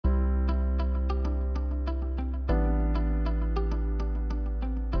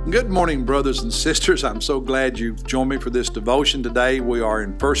Good morning, brothers and sisters. I'm so glad you've joined me for this devotion today. We are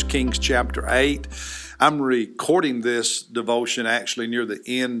in 1 Kings chapter 8. I'm recording this devotion actually near the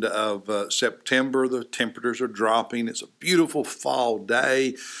end of September. The temperatures are dropping. It's a beautiful fall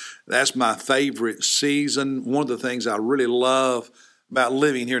day. That's my favorite season. One of the things I really love about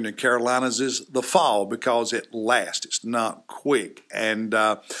living here in the Carolinas is the fall because it lasts. It's not quick. And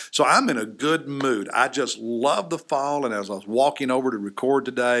so I'm in a good mood. I just love the fall. And as I was walking over to record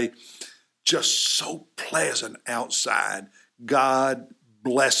today, just so pleasant outside. God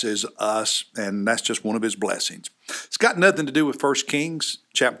blesses us, and that's just one of his blessings. It's got nothing to do with 1 Kings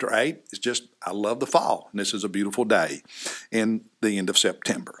chapter 8. It's just I love the fall, and this is a beautiful day in the end of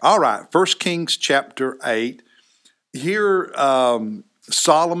September. All right, 1 Kings chapter 8. Here,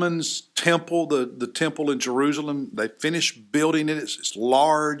 Solomon's temple, the temple in Jerusalem, they finished building it. It's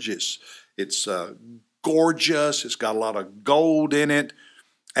large, it's gorgeous, it's got a lot of gold in it.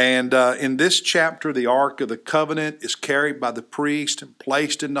 And in this chapter, the Ark of the Covenant is carried by the priest and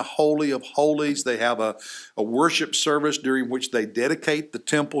placed in the Holy of Holies. They have a worship service during which they dedicate the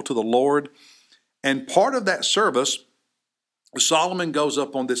temple to the Lord. And part of that service, Solomon goes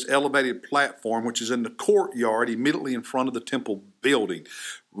up on this elevated platform, which is in the courtyard immediately in front of the temple building.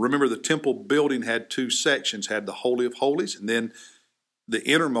 Remember, the temple building had two sections, had the Holy of Holies, and then the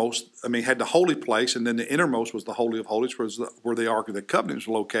innermost, had the holy place, and then the innermost was the Holy of Holies, where the Ark of the Covenant was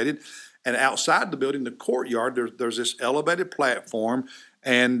located. And outside the building, the courtyard, there's this elevated platform,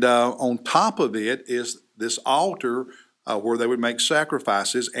 and on top of it is this altar where they would make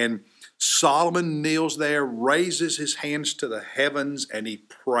sacrifices. And Solomon kneels there, raises his hands to the heavens, and he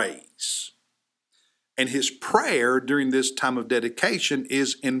prays. And his prayer during this time of dedication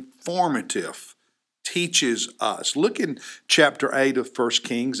is informative, teaches us. Look in chapter 8 of 1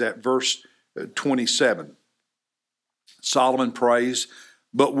 Kings at verse 27. Solomon prays,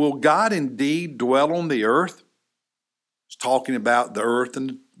 "But will God indeed dwell on the earth?" He's talking about the earth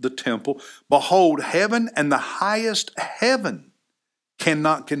and the temple. "Behold, heaven and the highest heaven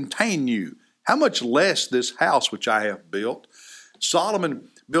cannot contain you. How much less this house which I have built?" Solomon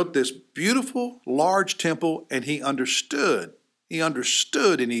built this beautiful, large temple, and he understood. He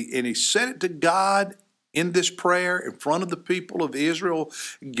understood, and he said it to God in this prayer in front of the people of Israel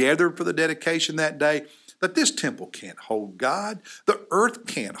gathered for the dedication that day, that this temple can't hold God. The earth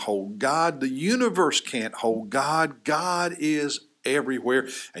can't hold God. The universe can't hold God. God is everywhere,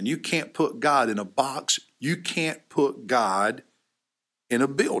 and you can't put God in a box. You can't put God in a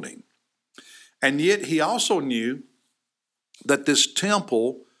building. And yet he also knew that this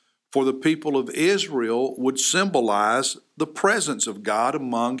temple for the people of Israel would symbolize the presence of God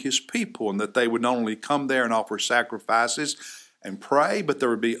among his people, and that they would not only come there and offer sacrifices and pray, but there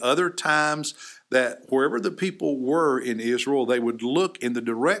would be other times that wherever the people were in Israel, they would look in the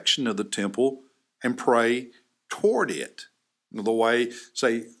direction of the temple and pray toward it. The way,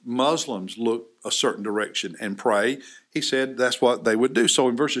 say, Muslims look a certain direction and pray, he said that's what they would do. So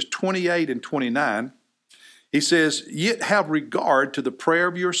in verses 28 and 29, he says, "Yet have regard to the prayer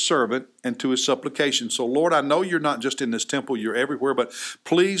of your servant and to his supplication." So, Lord, I know you're not just in this temple, you're everywhere, but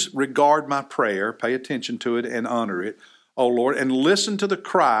please regard my prayer, pay attention to it and honor it, O Lord, and listen to the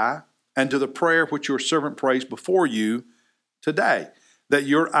cry and to the prayer which your servant prays before you today, that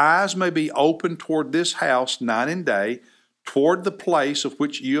your eyes may be open toward this house night and day, toward the place of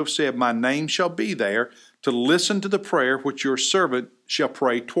which you have said, my name shall be there, to listen to the prayer which your servant shall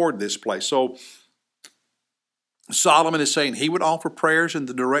pray toward this place. So Solomon is saying he would offer prayers in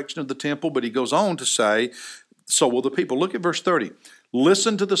the direction of the temple, but he goes on to say, so will the people. Look at verse 30.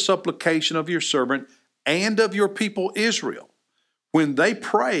 "Listen to the supplication of your servant and of your people Israel, when they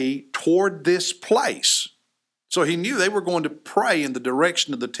pray toward this place." So he knew they were going to pray in the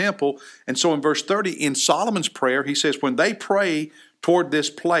direction of the temple. And so in verse 30, in Solomon's prayer, he says, when they pray toward this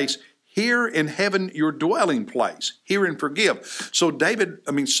place, hear in heaven your dwelling place. Hear and forgive. So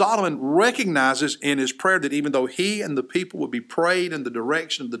Solomon recognizes in his prayer that even though he and the people would be prayed in the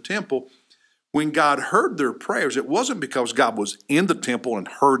direction of the temple, when God heard their prayers, it wasn't because God was in the temple and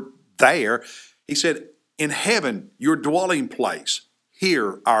heard there. He said, in heaven, your dwelling place,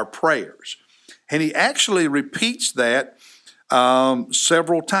 hear our prayers. And he actually repeats that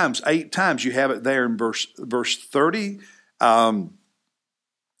several times, 8 times. You have it there in verse 30. And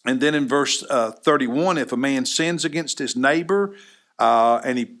then in verse 31, if a man sins against his neighbor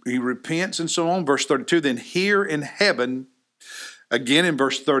and he repents and so on. Verse 32, then hear in heaven. Again in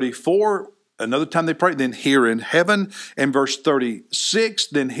verse 34, another time they pray, then hear in heaven. And verse 36,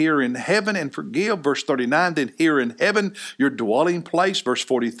 then hear in heaven and forgive. Verse 39, then hear in heaven your dwelling place. Verse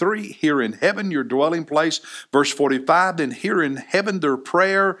 43, hear in heaven your dwelling place. Verse 45, then hear in heaven their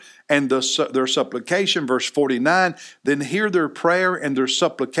prayer and their supplication. Verse 49, then hear their prayer and their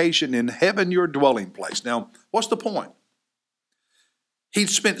supplication in heaven your dwelling place. Now, what's the point? He'd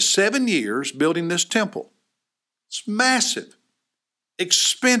spent 7 years building this temple. It's massive,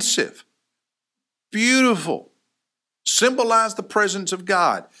 expensive, beautiful, symbolized the presence of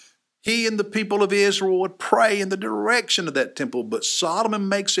God. He and the people of Israel would pray in the direction of that temple, but Solomon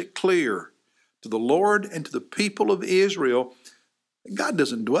makes it clear to the Lord and to the people of Israel, God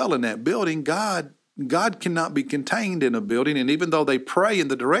doesn't dwell in that building. God cannot be contained in a building, and even though they pray in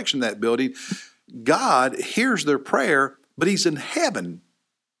the direction of that building, God hears their prayer, but He's in heaven.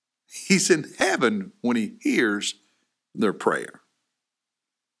 He's in heaven when He hears their prayer.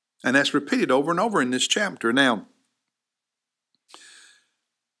 And that's repeated over and over in this chapter. Now,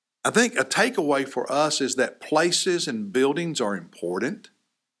 I think a takeaway for us is that places and buildings are important.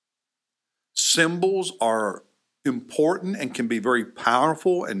 Symbols are important and can be very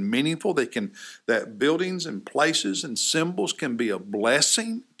powerful and meaningful. That buildings and places and symbols can be a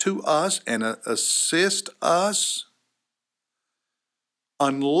blessing to us and assist us,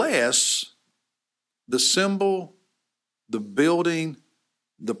 unless the symbol, the building,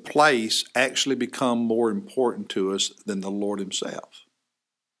 the place actually become more important to us than the Lord Himself.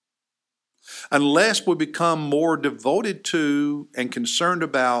 Unless we become more devoted to and concerned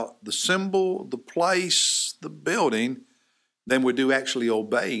about the symbol, the place, the building, than we do actually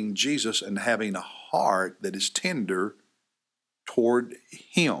obeying Jesus and having a heart that is tender toward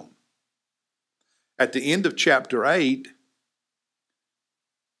Him. At the end of chapter 8,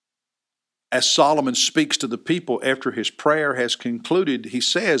 as Solomon speaks to the people after his prayer has concluded, he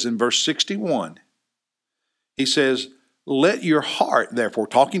says in verse 61, he says, let your heart, therefore,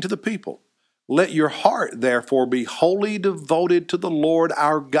 talking to the people, let your heart, therefore, be wholly devoted to the Lord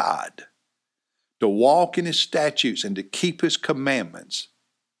our God, to walk in His statutes and to keep His commandments.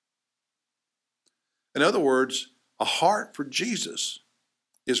 In other words, a heart for Jesus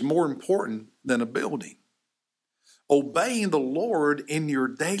is more important than a building. Obeying the Lord in your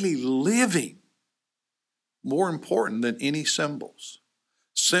daily living, more important than any symbols.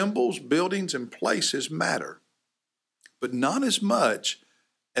 Symbols, buildings, and places matter, but not as much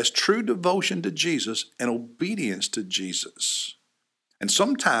as true devotion to Jesus and obedience to Jesus. And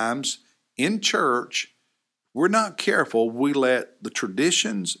sometimes in church, we're not careful, we let the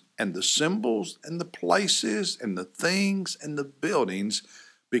traditions and the symbols and the places and the things and the buildings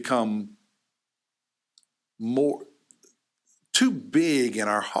become too big in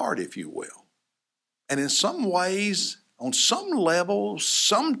our heart, if you will. And in some ways, on some levels,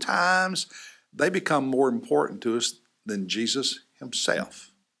 sometimes they become more important to us than Jesus Himself.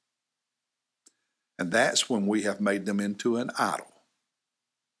 And that's when we have made them into an idol.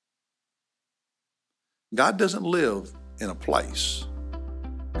 God doesn't live in a place.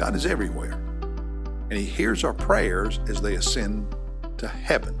 God is everywhere. And He hears our prayers as they ascend to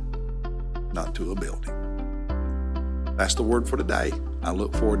heaven, not to a building. That's the word for today. I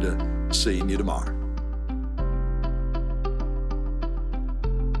look forward to seeing you tomorrow.